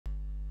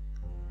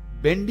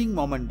Bending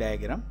moment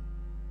diagram,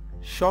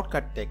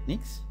 shortcut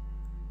techniques,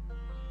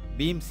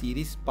 beam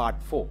series part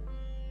 4.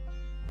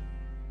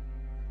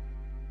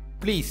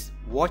 Please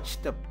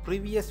watch the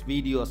previous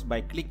videos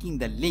by clicking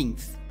the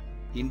links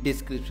in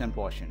description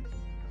portion.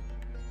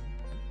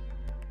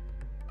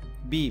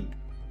 Beam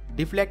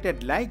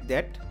deflected like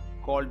that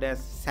called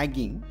as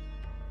sagging.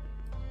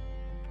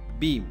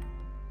 Beam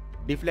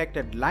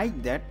deflected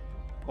like that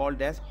called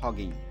as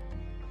hogging.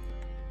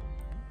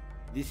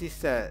 This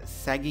is a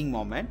sagging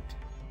moment.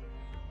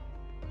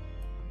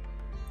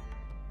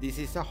 This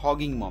is a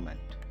hogging moment.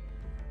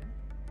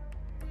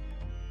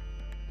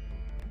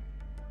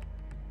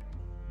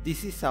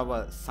 This is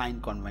our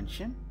sign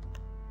convention.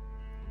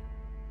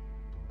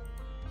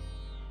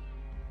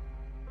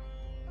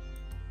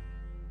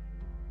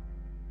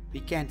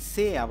 We can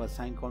say our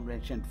sign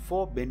convention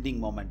for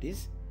bending moment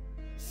is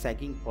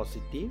sagging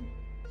positive,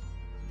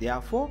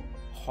 therefore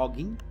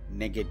hogging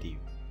negative.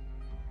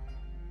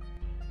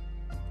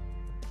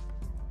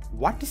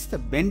 What is the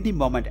bending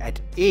moment at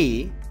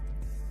A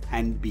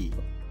and B?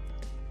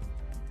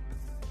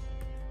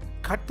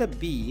 Cut the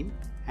beam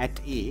at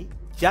A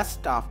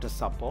just after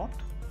support.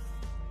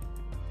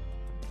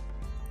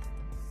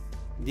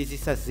 This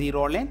is a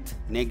zero length,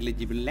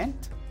 negligible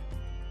length.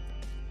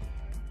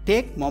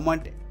 Take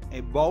moment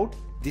about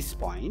this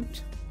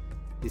point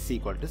is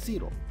equal to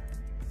 0.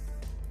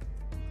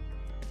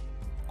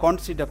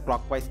 Consider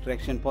clockwise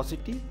direction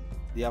positive.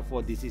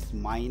 Therefore, this is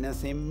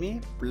minus MA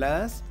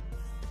plus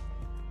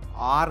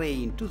RA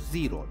into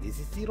 0. This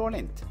is zero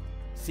length.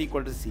 Is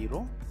equal to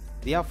 0.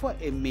 Therefore,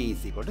 MA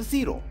is equal to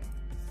 0.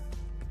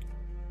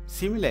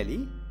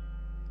 Similarly,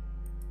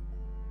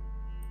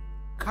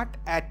 cut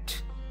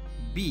at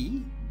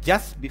B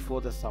just before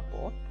the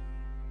support.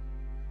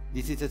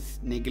 This is a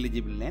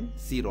negligible length,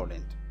 zero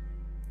length.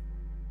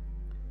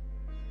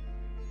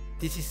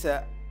 This is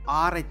a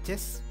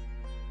RHS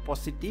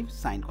positive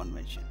sign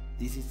convention.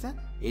 This is a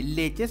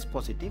LHS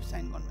positive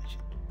sign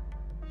convention.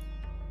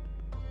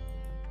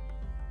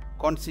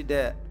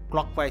 Consider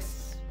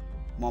clockwise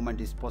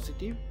moment is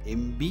positive,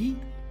 MB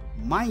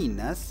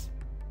minus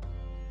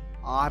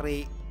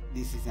RA,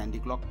 this is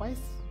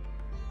anti-clockwise,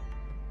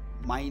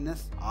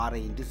 minus RA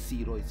into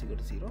 0 is equal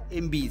to 0,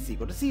 MB is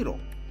equal to 0.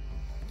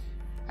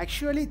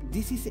 Actually,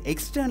 this is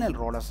external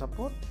roller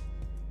support,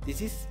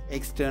 this is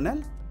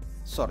external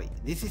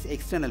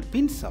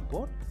pin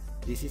support,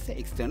 this is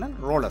external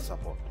roller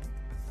support.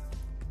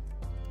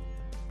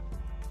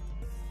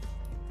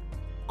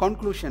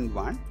 Conclusion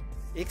 1.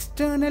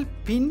 External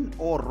pin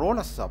or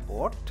roller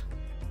support,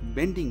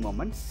 bending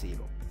moment 0.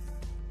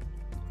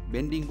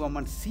 Bending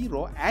moment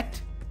 0 at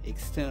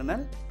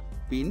external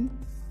pin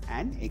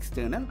and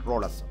external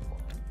roller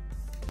support.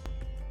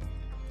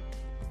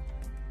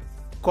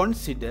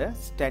 Consider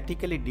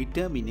statically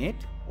determinate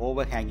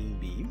overhanging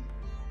beam.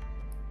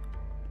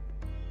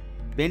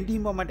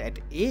 Bending moment at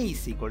A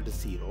is equal to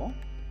 0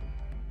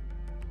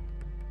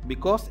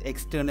 because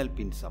external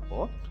pin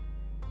support,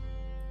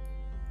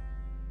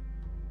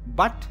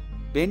 but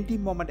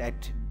bending moment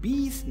at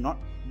B is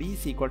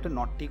equal to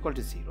not equal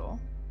to 0.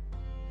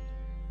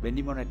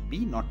 Bending moment at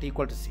B not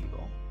equal to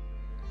 0.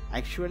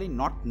 Actually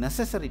not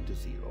necessary to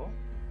 0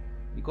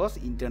 because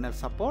internal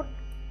support.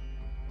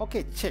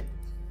 Okay, check.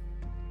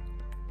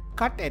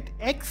 Cut at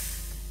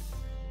X.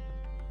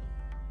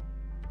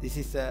 This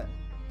is a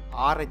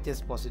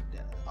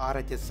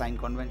RHS sign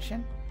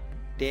convention.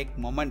 Take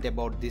moment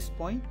about this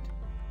point.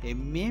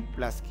 MA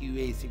plus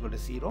QA is equal to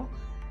 0.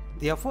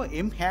 Therefore,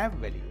 M have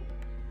value.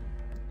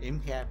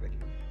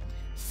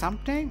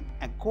 Sometimes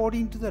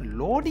according to the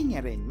loading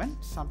arrangement,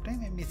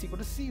 sometimes M is equal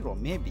to 0,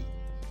 maybe,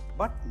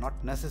 but not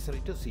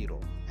necessary to 0.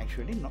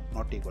 Actually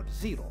not equal to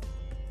 0.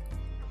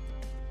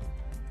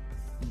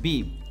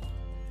 Beam.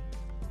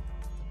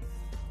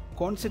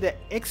 Consider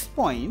X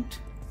point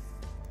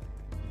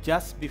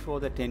just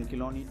before the 10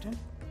 kN.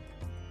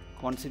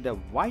 Consider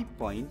Y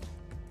point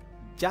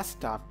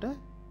just after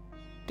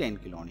 10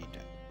 kN.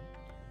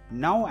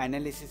 Now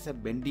analysis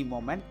of bending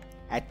moment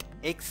at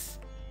X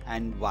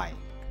and Y.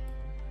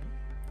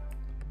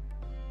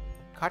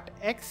 Cut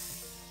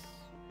X,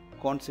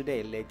 consider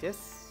LHS.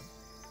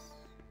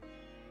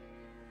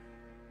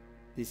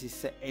 This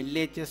is a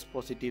LHS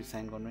positive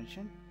sign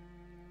convention.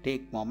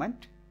 Take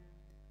moment,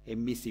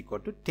 M is equal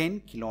to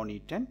 10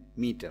 kN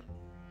meter.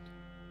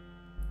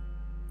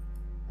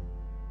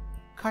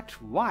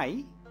 Cut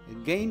Y,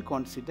 again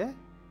consider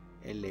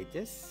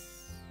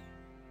LHS.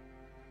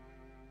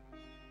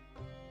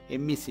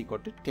 M is equal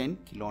to 10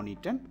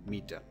 kN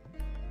meter.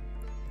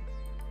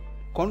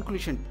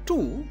 Conclusion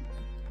 2.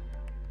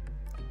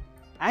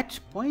 At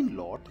point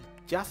load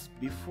just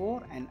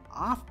before and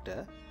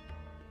after,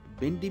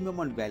 bending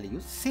moment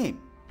values same,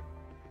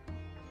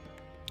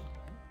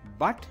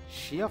 but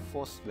shear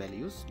force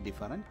values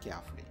different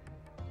carefully.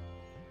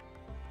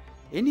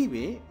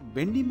 Anyway,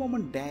 bending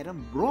moment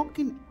diagram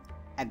broken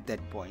at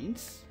that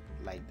points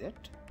like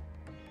that.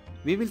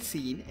 We will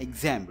see in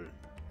example.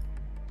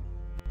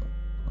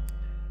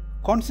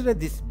 Consider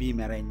this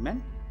beam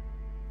arrangement.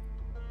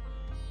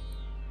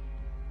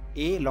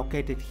 A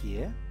located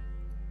here,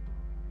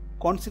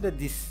 consider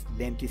this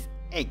length is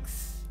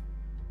x.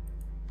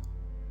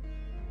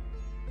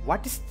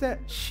 What is the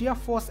shear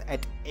force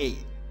at A?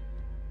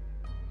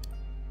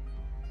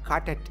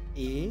 Cut at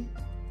A,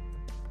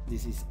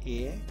 this is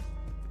A,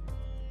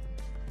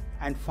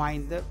 and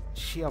find the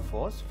shear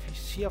force.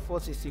 Shear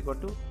force is equal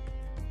to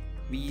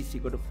V is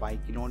equal to 5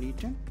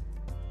 kilonewton.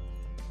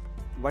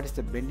 What is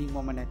the bending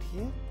moment at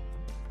here?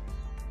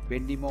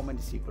 Bending moment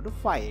is equal to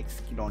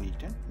 5x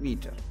kilonewton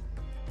meter.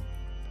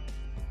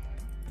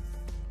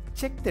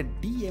 Check the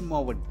dm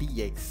over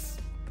dx.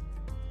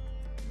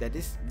 That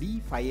is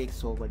d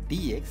 5x over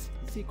dx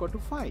is equal to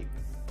 5.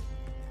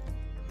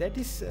 That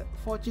is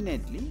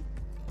fortunately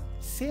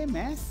same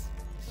as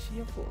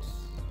shear force.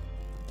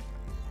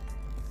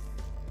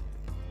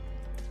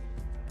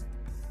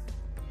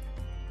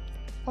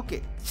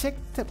 Okay, check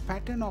the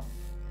pattern of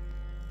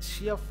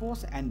shear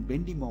force and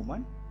bending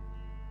moment.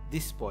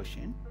 This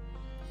portion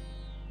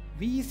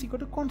V is equal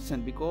to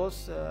constant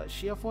because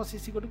shear force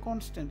is equal to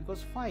constant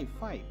because 5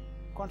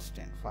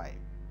 constant 5.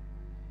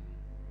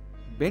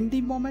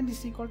 Bending moment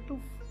is equal to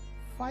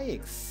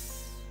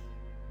 5x.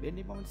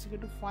 Bending moment is equal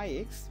to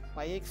 5x.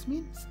 5x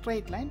means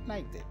straight line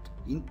like that.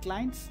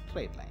 Inclined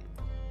straight line.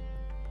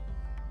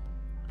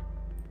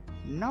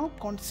 Now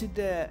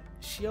consider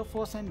shear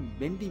force and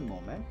bending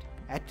moment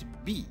at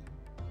B.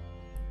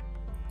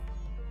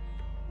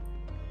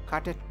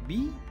 Cut at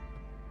B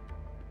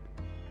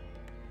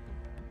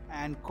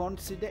and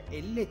consider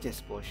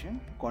LHS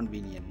portion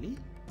conveniently.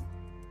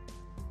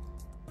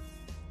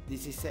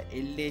 This is a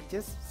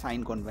LHS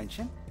sign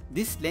convention.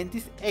 This length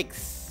is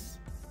x.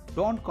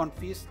 Don't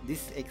confuse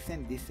this x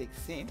and this x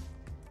same.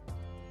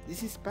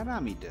 This is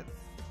parameter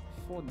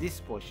for this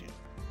portion.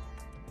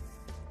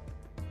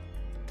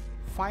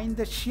 Find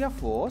the shear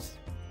force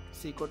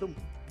is equal to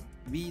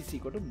V is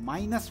equal to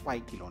minus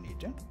 5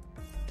 kilonewton.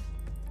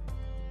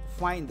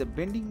 Find the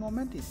bending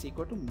moment is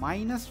equal to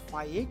minus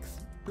 5x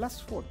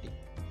plus 40.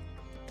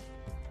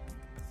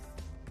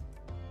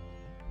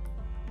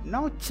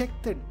 Now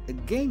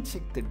again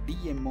check the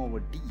dm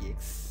over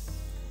dx.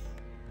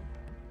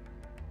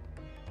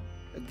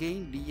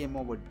 Again dm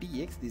over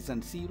dx, this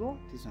one 0,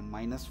 this one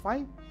minus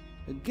 5.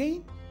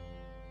 Again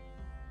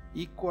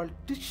equal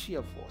to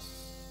shear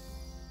force.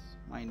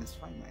 Minus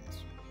 5 minus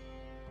 5.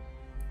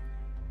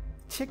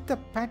 Check the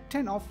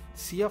pattern of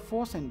shear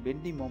force and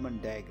bending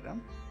moment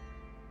diagram.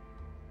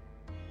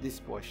 This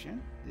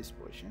portion.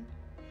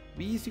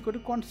 V is equal to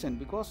constant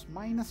because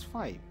minus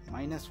 5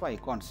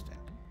 constant.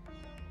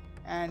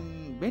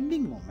 And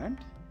bending moment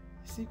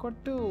is equal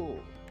to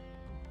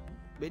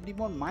bending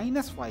moment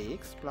minus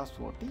 5x plus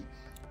 40.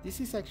 This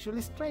is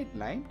actually straight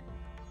line,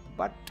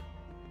 but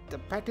the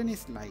pattern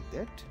is like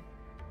that.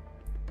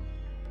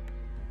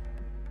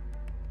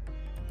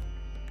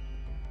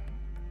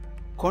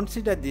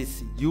 Consider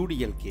this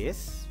UDL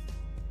case.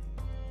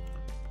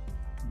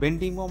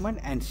 Bending moment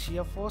and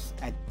shear force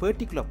at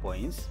particular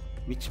points.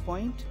 Which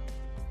point?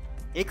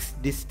 X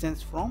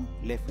distance from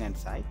left hand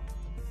side.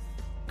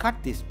 Cut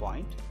this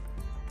point.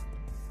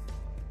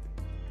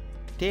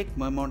 Take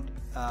moment.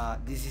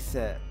 This is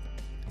a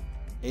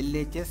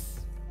LHS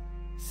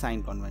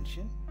sign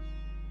convention.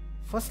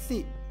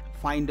 Firstly,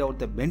 find out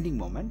the bending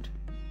moment.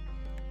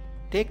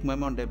 Take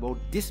moment about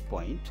this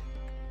point.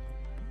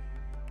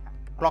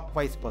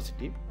 Clockwise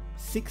positive.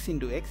 6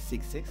 into x,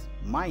 6x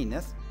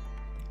minus.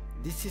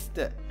 This is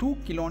the 2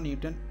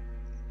 kilonewton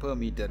per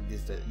meter.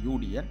 This is the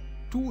UDL.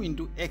 2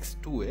 into x,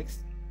 2x.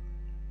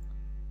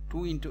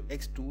 2 into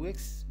x,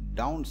 2x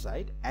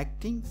downside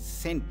acting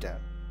center.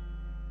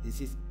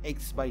 This is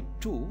x by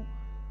 2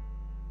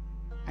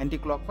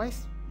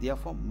 anti-clockwise,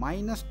 therefore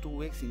minus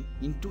 2x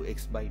into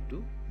x by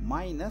 2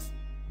 minus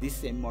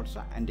this m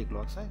also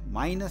anti-clockwise,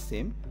 minus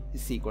m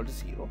is equal to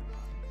 0.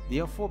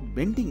 Therefore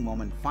bending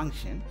moment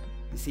function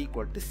is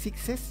equal to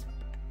 6s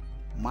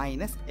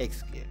minus x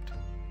squared.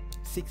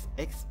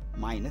 6x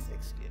minus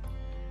x squared.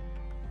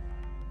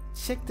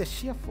 Check the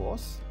shear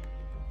force.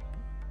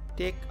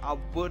 Take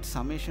upward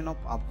summation of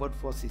upward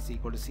force is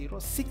equal to 0.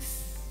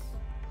 6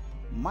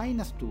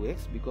 minus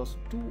 2x because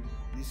 2,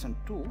 this one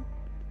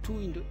 2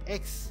 into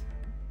x,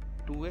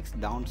 2x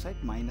downside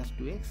minus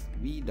 2x,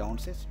 v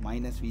downside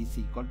minus v is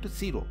equal to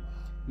 0.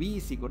 V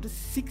is equal to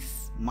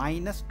 6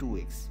 minus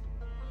 2x.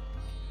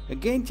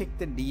 Again check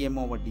the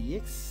dm over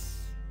dx.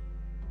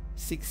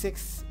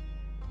 6x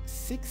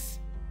 6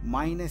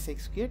 minus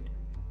x squared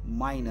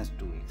minus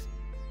 2x.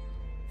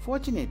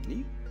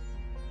 Fortunately,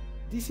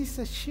 this is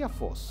a shear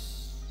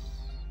force.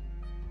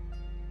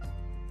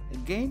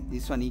 Again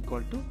this one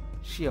equal to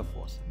shear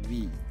force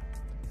V.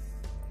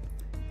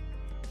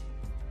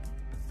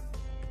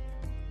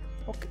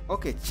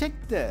 Okay, check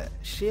the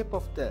shape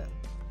of the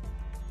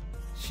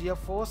shear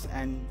force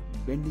and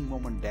bending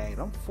moment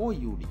diagram for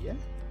UDL.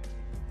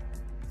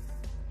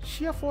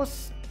 Shear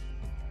force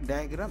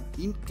diagram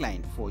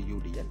inclined for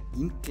UDL,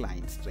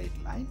 inclined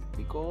straight line,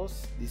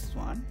 because this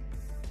one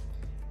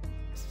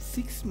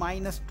 6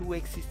 minus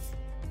 2x is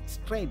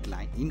straight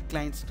line,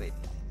 inclined straight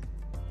line.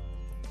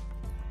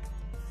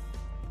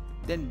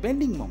 Then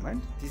bending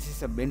moment, this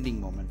is a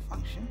bending moment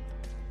function.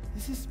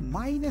 This is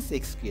minus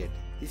x squared.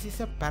 This is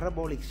a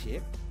parabolic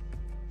shape,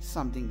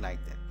 something like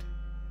that.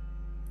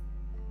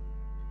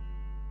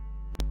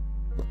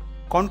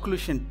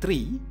 Conclusion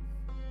 3,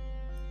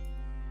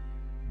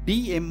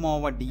 dm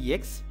over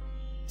dx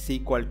is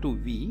equal to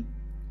v,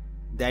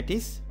 that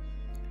is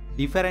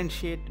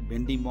differentiate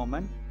bending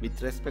moment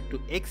with respect to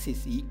x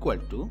is equal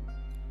to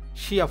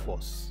shear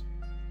force.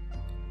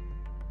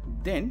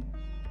 Then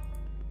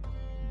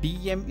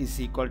dm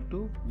is equal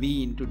to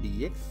v into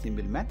dx,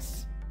 simple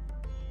maths.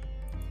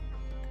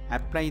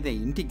 Apply the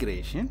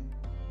integration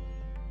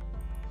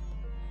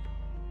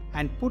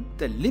and put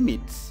the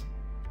limits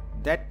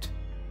that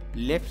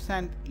left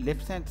hand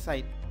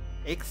side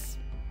x,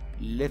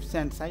 left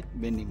hand side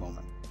bending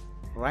moment,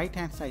 right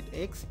hand side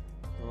x,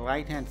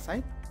 right hand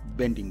side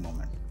bending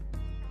moment.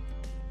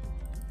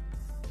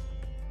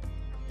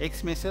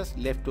 X measures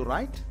left to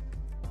right.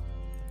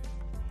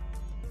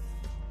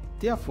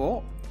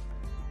 Therefore,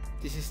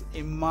 this is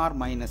mr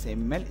minus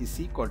ml is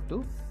equal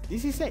to,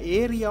 this is the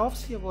area of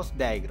shear force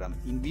diagram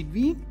in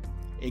between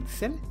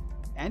xl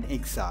and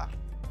xr.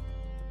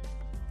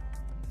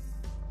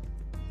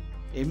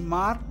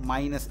 mr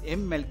minus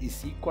ml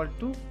is equal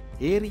to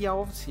area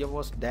of shear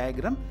force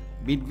diagram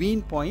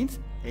between points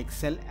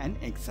xl and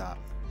xr.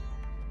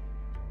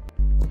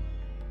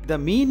 The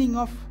meaning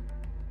of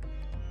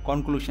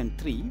conclusion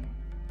 3,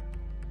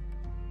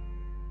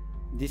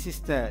 this is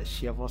the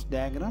shear force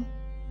diagram,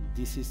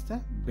 this is the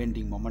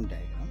bending moment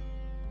diagram.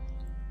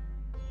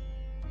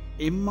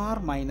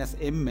 mr minus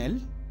ml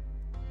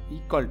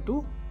equal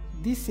to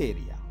this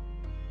area.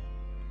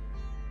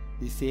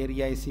 This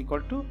area is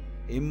equal to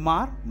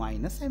mr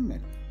minus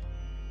ml.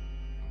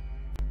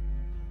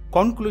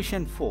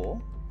 Conclusion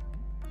 4,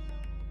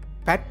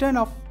 pattern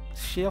of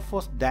shear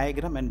force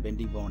diagram and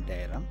bending moment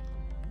diagram.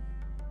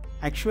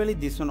 Actually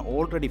this one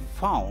already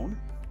found,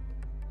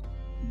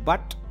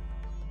 but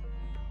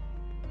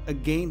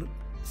again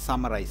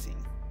summarizing.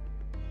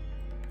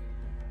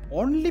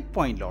 Only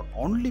point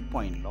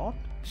load,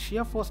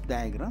 shear force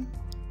diagram,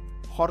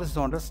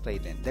 horizontal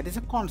straight line, that is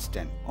a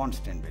constant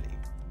value.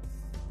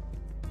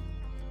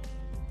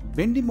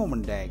 Bending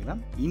moment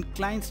diagram,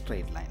 inclined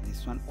straight line,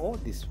 this one or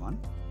this one.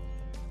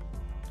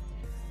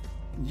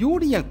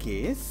 UDL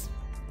case,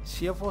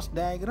 shear force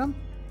diagram,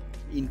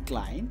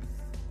 inclined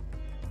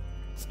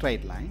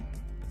straight line.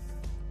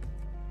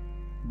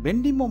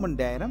 Bending moment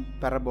diagram,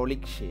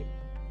 parabolic shape.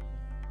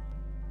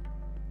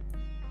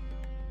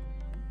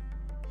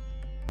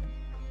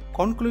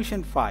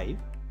 Conclusion 5,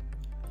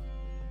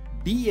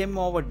 dm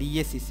over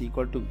ds is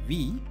equal to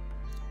v,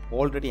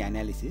 already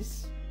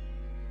analysis.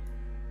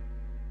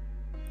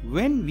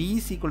 When v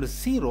is equal to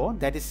 0,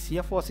 that is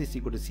shear force is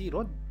equal to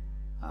 0,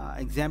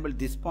 example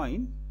this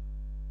point,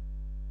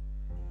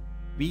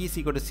 v is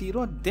equal to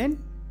 0,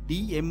 then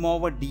dm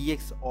over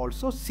dx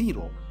also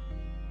 0.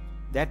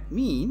 That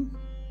means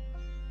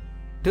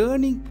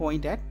turning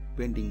point at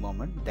bending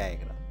moment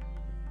diagram.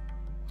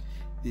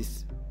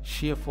 This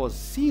shear force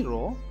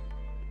 0,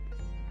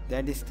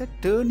 that is the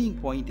turning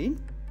point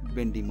in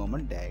bending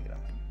moment diagram.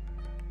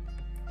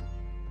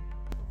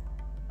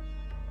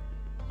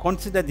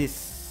 Consider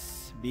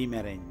this beam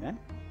arrangement,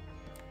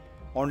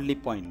 only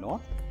point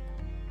load.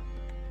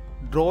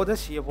 Draw the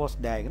shear force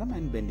diagram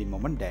and bending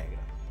moment diagram.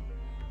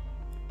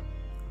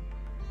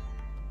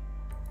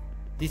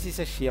 This is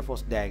a shear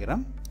force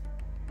diagram,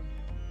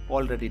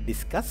 already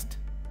discussed.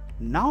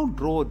 Now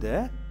draw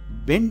the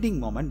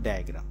bending moment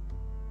diagram.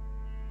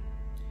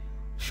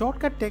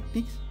 Shortcut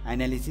techniques,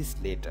 analysis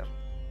later.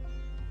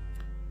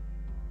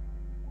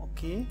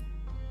 Okay,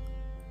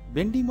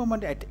 bending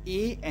moment at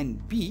A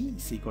and B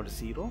is equal to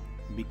 0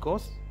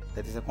 because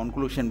that is a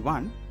conclusion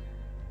 1,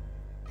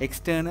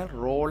 external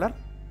roller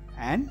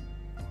and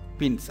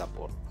pin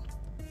support.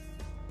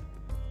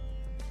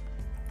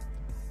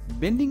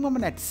 Bending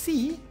moment at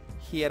C,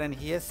 here and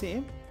here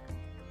same,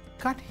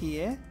 cut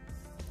here,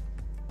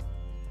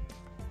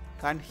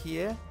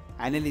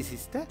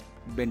 analysis the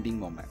bending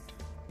moment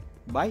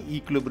by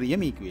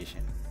equilibrium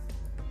equation.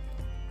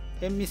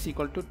 M is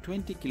equal to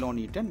 20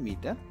 kilonewton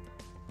meter,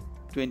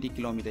 20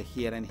 kilometer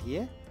here and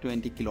here,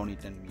 20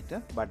 kilonewton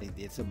meter, but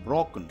there's a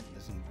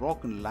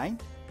broken line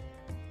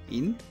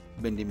in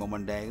bending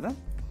moment diagram.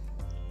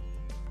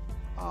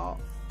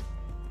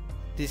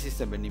 This is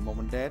the bending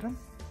moment diagram.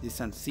 This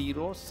one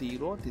 0,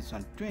 0, this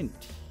one 20,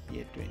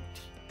 here 20.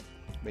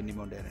 Bending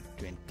moment diagram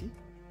 20.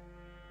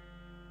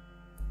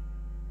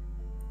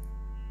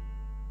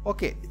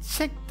 Okay,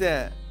 check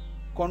the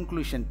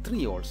conclusion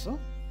 3 also.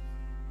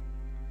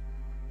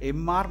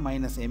 mr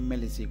minus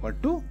ml is equal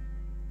to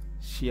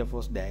shear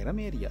force diagram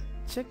area.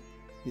 Check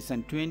this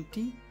one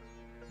 20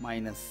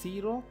 minus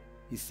 0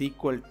 is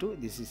equal to,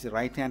 this is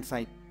right hand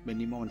side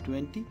bending moment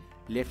 20,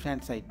 left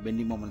hand side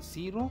bending moment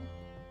 0,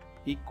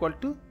 equal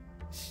to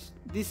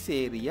this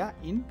area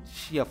in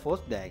shear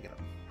force diagram,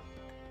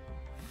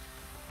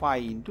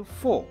 5 into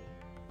 4.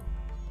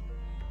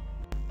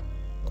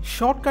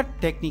 Shortcut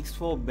techniques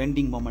for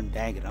bending moment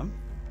diagram,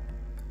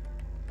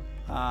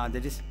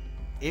 that is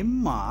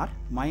MR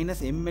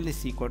minus ML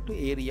is equal to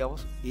area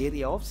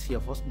of shear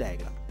force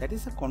diagram. That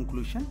is a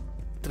conclusion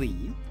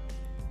 3.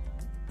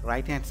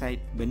 Right hand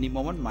side bending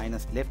moment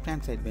minus left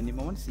hand side bending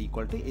moment is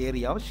equal to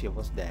area of shear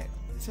force diagram.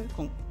 This is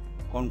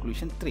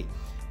conclusion 3.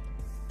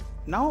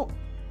 Now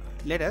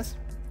let us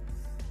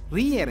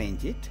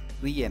rearrange it.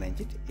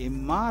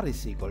 MR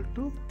is equal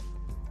to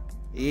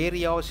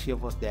area of shear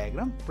force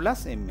diagram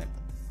plus ML.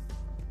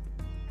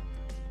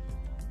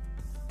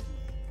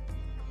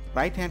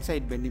 Right hand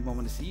side bending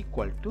moment is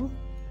equal to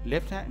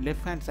left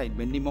hand side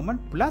bending moment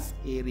plus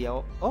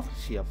area of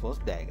shear force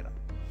diagram.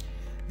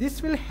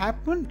 This will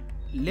happen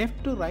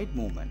left to right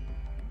movement.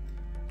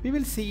 We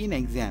will see in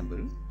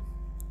example,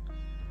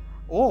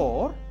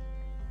 or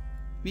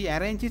we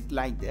arrange it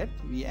like that.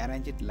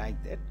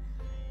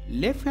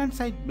 Left hand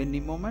side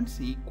bending moment is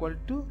equal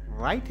to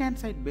right hand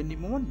side bending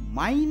moment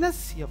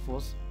minus shear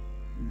force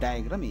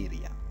diagram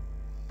area.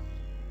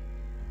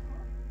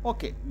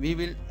 Okay, we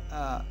will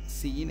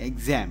see in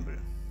example.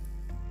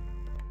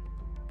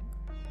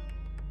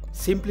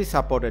 Simply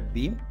supported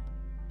beam,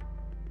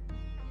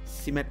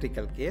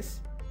 symmetrical case,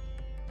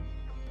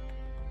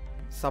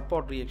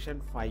 support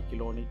reaction 5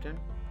 kilonewton.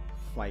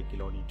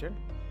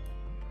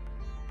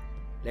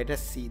 Let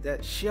us see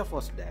the shear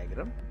force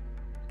diagram.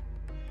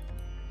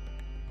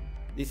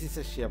 This is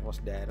a shear force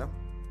diagram.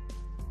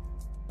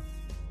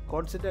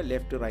 Consider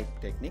left to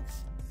right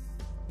techniques.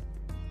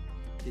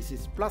 This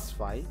is plus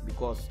 5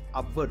 because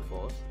upward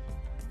force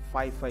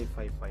 5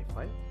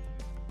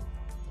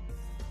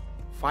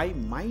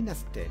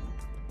 minus 10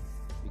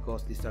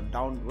 because these are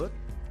downward,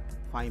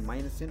 5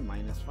 minus 10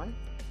 minus 5,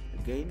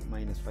 again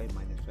minus 5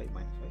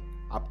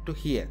 up to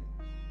here.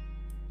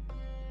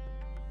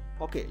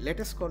 Okay, let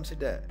us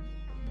consider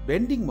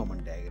bending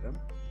moment diagram.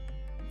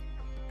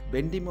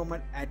 Bending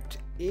moment at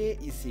A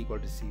is equal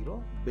to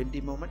 0,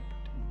 bending moment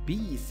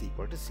B is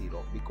equal to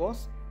 0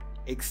 because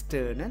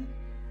external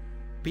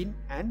pin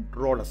and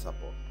roller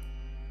support.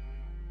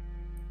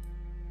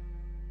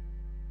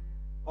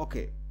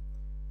 Okay,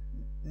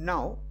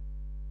 now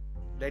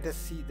let us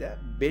see the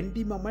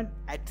bending moment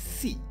at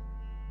C.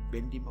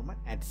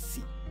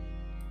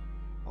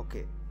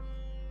 Okay,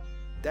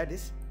 that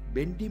is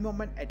bending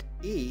moment at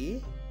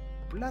A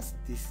plus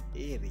this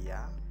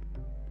area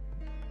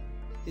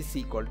is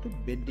equal to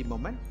bending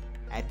moment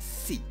at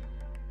C.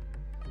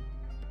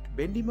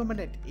 Bending moment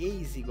at A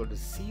is equal to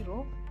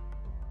 0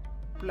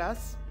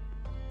 plus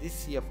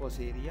this shear force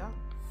area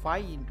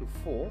 5 into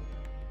 4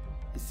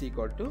 is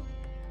equal to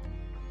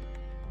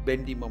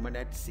bending moment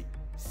at C.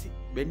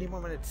 Bending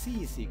moment at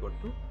C is equal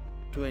to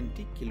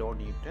 20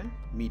 kilonewton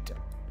meter.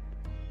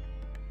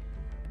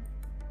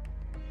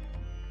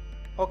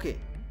 Okay,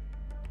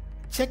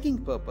 checking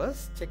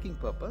purpose,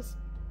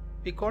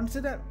 we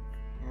consider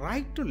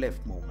right to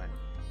left movement.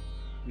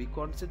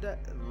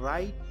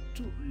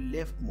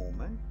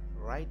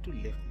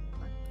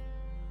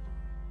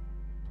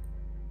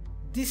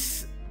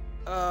 This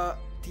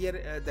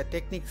the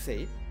technique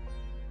said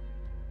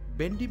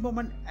bending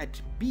moment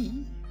at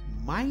B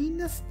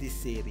minus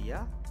this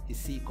area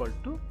is equal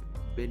to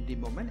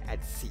bending moment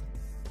at C.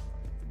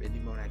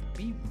 Bending moment at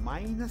B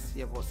minus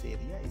shear force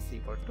area is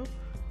equal to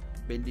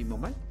bending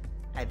moment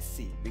at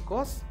C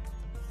because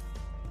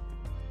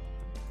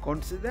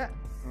consider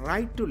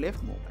right to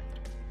left movement.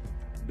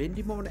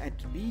 Bending moment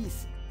at B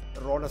is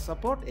roller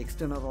support,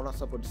 external roller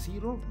support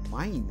 0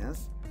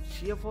 minus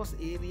shear force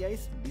area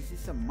is, this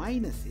is a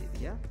minus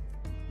area,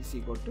 is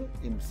equal to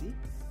MC.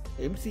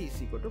 MC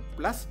is equal to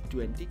plus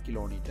 20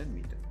 kilonewton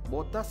meter.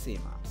 Both are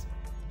same answer.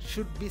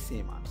 Should be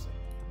same answer.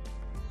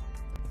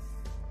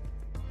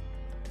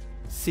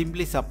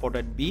 Simply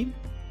supported beam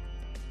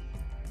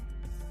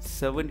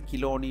 7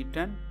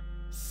 kilonewton,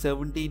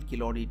 17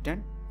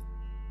 kilonewton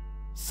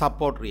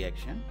support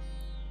reaction.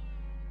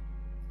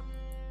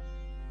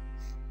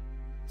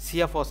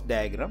 Shear force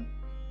diagram.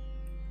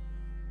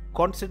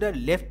 Consider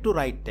left to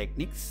right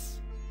techniques.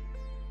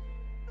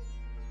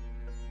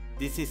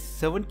 This is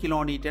 7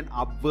 kilonewton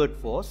upward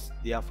force,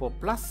 therefore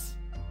plus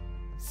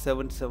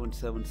 7.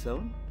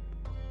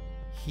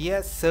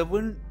 Here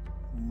 7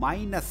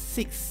 minus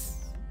 6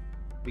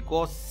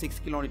 because 6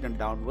 kilonewton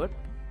downward,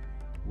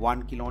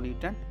 1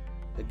 kilonewton,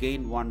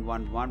 again 1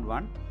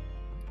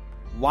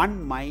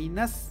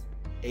 minus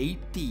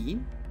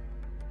 18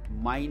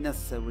 minus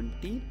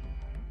 17,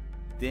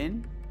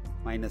 then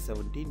minus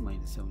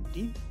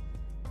 17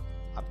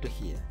 up to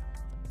here.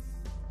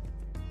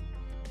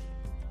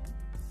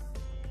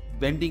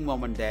 Bending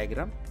moment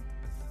diagram.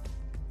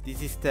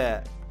 This is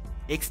the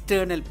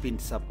external pin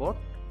support.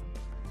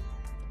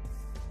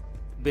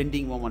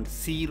 Bending moment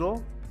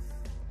 0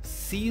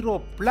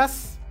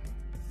 plus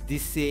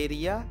this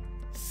area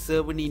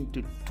 7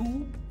 into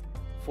 2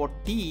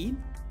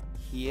 14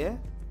 here,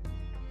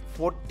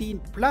 14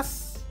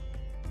 plus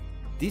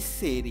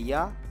this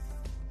area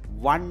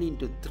 1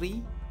 into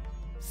 3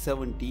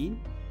 17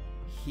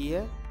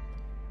 here,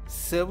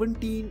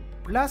 17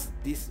 plus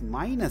this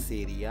minus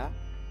area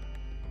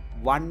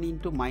 1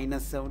 into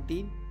minus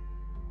 17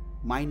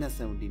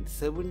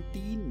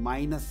 17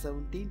 minus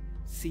 17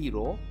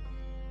 0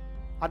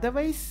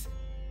 Otherwise,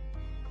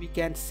 we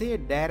can say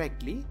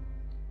directly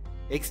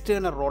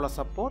external roller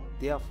support,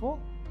 therefore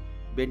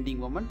bending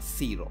moment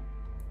 0.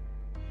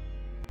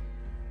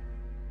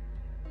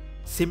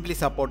 Simply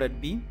supported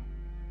beam,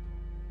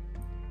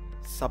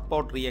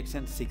 support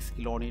reaction 6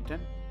 kN,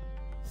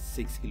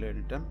 6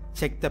 kN.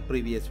 Check the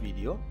previous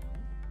video.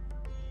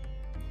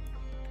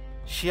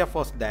 Shear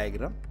force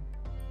diagram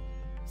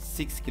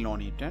 6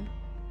 kN.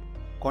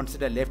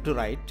 Consider left to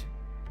right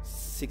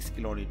 6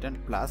 kN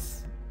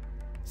plus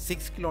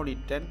 6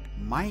 kN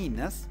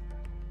minus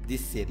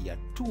this area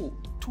 2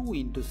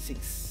 into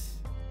 6.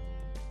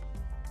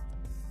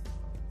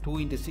 2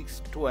 into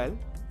 6, 12.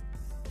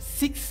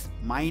 6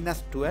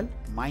 minus 12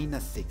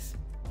 minus 6.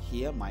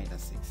 Here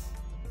minus 6.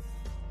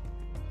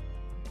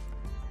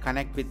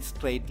 Connect with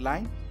straight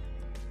line.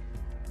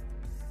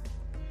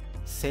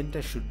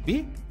 Center should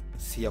be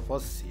shear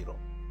force 0.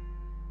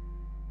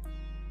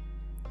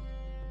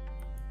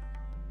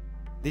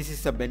 This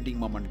is a bending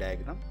moment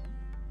diagram.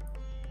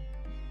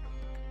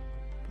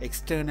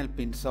 External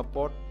pin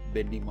support,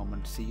 bending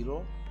moment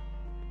 0.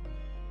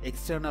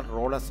 External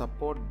roller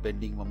support,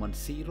 bending moment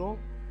 0.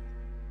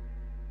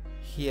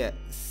 Here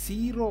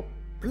 0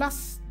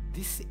 plus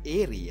this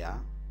area,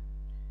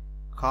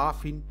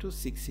 half into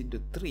 6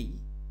 into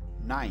 3,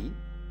 9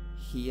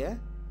 here,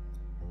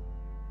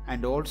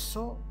 and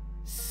also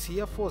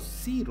shear force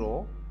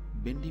 0,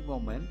 bending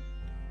moment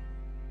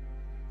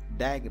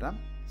diagram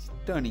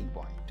turning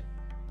point.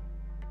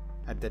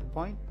 At that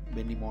point,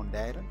 bending moment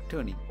diagram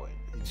turning point.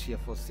 In shear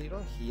force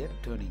 0, here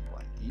turning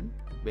point in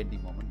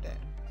bending moment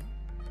diagram.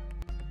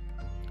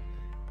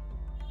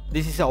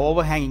 This is an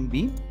overhanging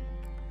beam.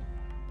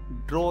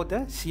 Draw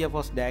the shear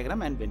force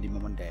diagram and bending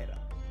moment diagram.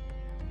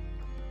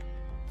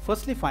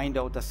 Firstly, find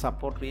out the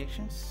support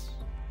reactions.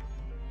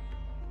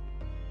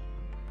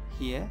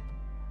 Here.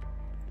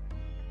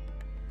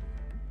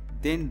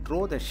 Then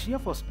draw the shear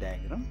force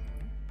diagram.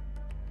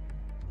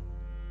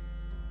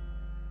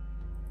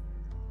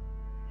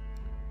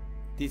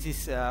 This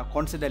is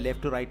consider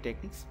left to right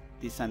techniques.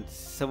 This is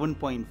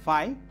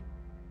 7.5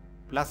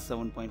 plus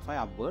 7.5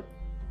 upward.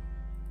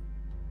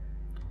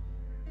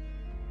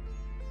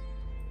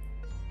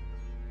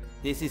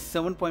 This is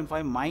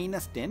 7.5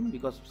 minus 10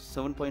 because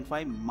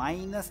 7.5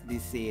 minus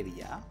this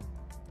area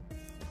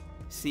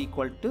is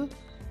equal to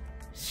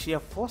shear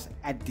force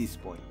at this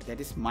point,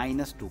 that is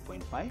minus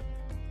 2.5.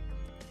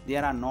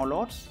 There are no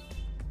loads,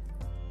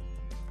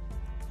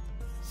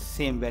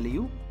 same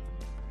value.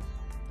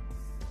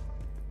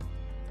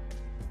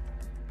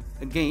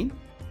 Again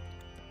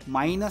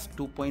minus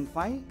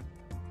 2.5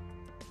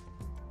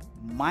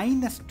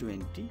 minus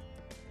 20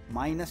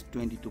 minus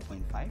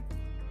 22.5,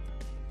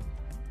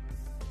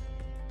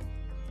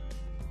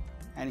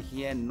 and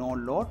here no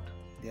load,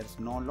 there is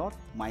no load,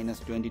 minus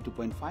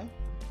 22.5.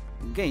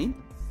 Again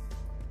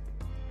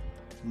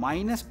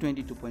minus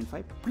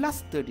 22.5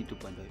 plus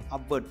 32.5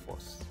 upward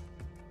force.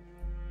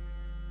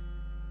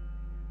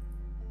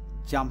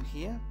 Jump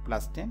here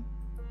plus 10.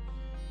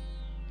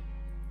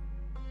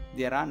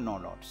 There are no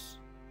loads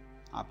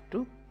up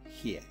to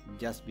here,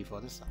 just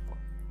before the support.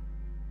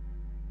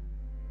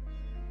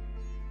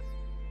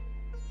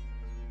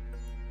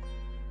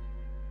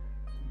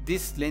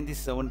 This length is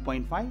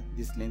 7.5,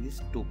 this length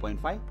is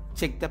 2.5.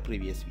 Check the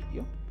previous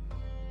video.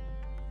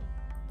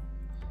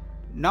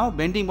 Now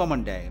bending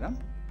moment diagram.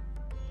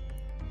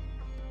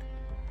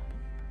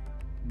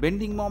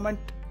 Bending moment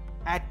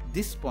at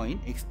this point,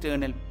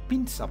 external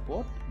pin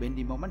support,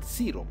 bending moment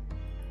 0.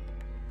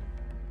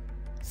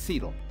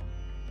 0.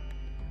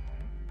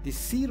 This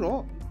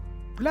 0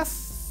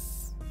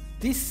 plus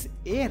this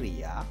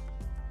area,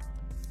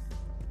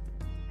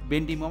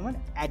 bending moment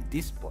at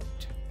this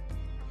point.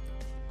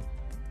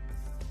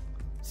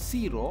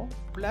 0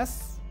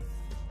 plus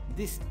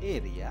this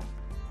area,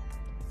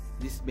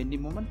 this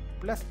bending moment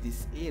plus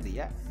this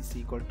area is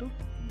equal to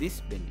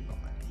this bending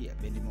moment here,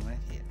 bending moment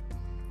here.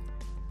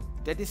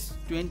 That is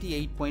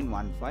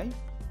 28.15.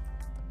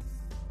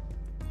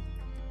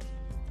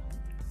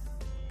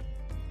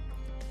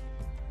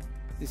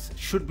 This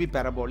should be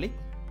parabolic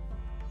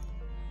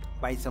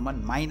by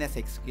someone minus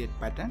x squared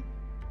pattern.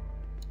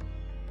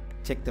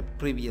 Check the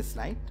previous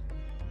slide.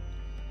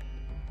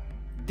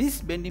 This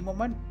bending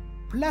moment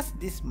plus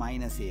this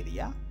minus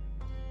area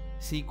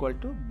is equal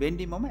to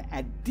bending moment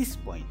at this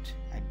point,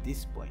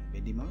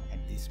 bending moment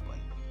at this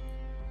point.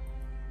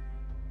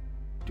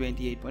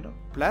 28.0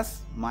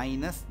 plus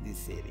minus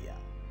this area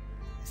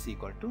is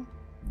equal to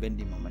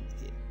bending moment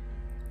here.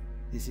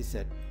 This is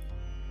at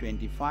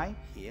 25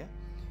 here.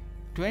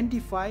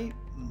 25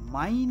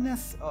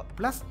 minus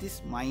plus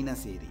this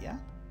minus area,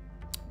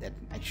 that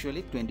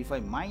actually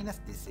 25 minus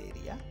this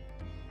area,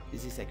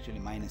 this is actually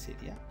minus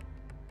area.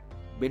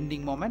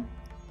 Bending moment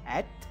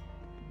at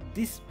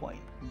this point,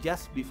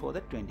 just before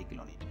the 20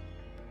 kN.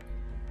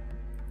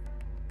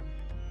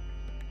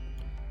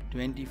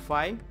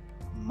 25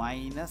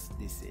 minus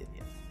this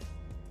area,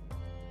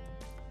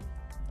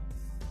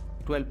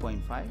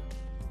 12.5.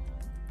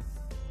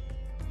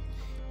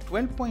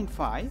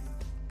 12.5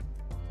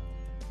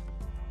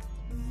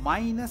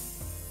 minus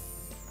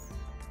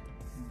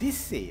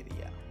this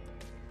area,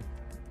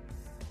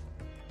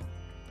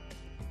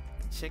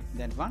 check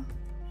that one,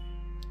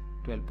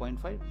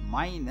 12.5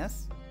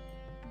 minus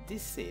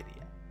this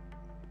area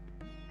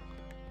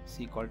is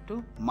equal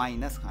to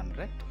minus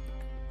 100,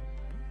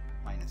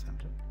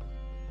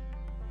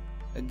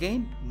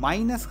 again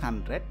minus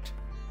 100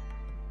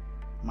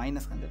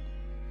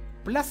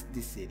 plus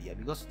this area,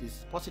 because this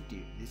is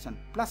positive, this one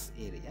plus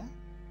area,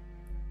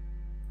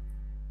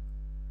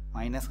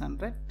 minus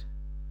 100,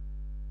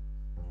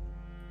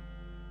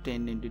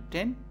 10 into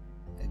 10,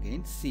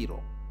 again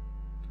 0,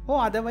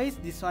 or otherwise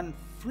this one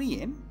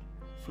free end,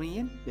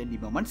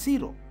 bending moment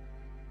 0.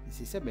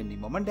 This is a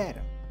bending moment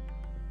diagram.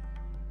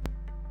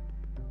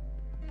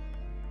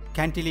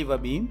 Cantilever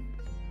beam,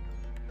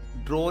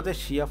 draw the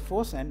shear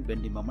force and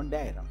bending moment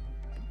diagram.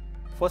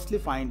 Firstly,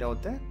 find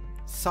out the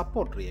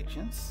support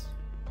reactions.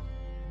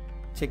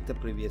 Check the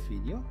previous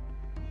video.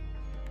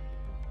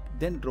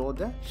 Then draw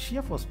the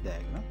shear force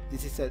diagram.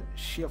 This is a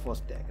shear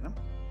force diagram.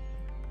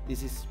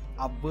 This is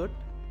upward,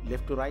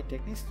 left to right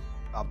techniques.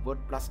 Upward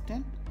plus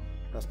 10,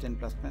 plus 10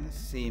 plus 10 is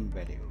same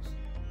values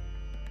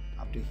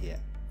up to here.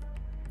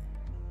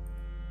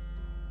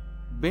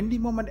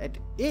 Bending moment at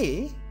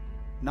A.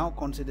 Now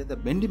consider the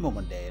bending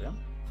moment diagram.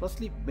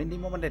 Firstly,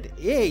 bending moment at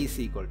A is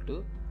equal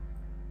to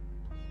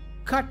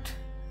cut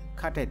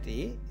at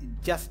A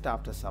just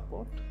after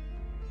support.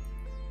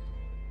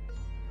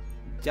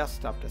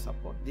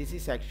 This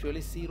is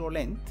actually zero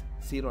length,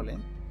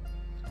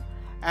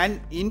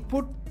 and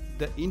input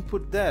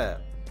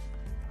the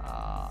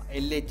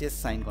LHS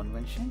sign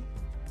convention.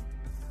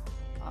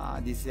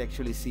 This is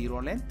actually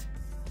zero length,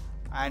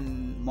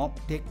 and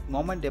take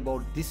moment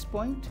about this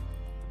point,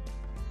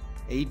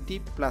 80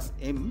 plus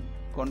m,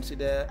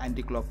 consider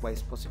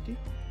anti-clockwise positive.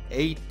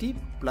 80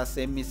 plus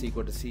m is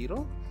equal to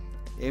 0,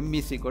 m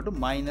is equal to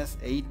minus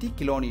 80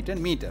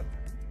 kilonewton meter.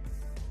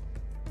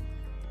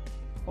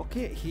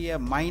 Okay, here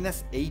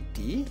minus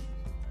 80,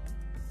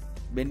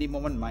 bending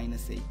moment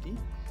minus 80.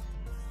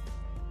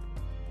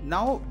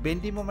 Now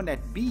bending moment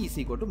at B is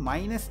equal to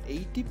minus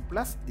 80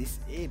 plus this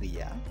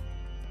area.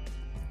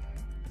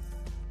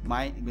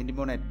 Bending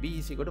moment at B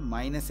is equal to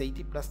minus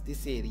 80 plus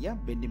this area,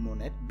 bending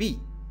moment at B.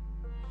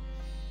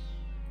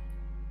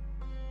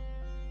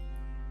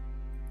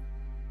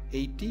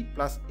 80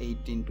 plus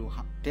 8 into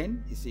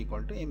 10 is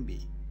equal to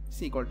MB.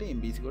 is equal to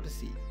MB is equal to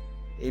C.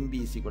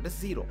 MB is equal to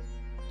 0.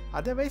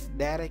 Otherwise,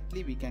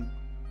 directly we can,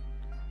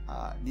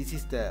 this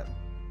is the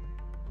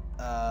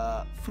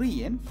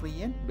free end,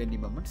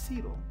 bending moment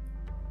 0.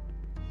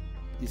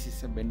 This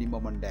is a bending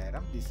moment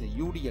diagram. This is a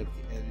UDL,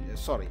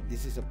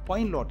 this is a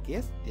point load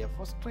case,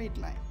 therefore straight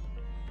line.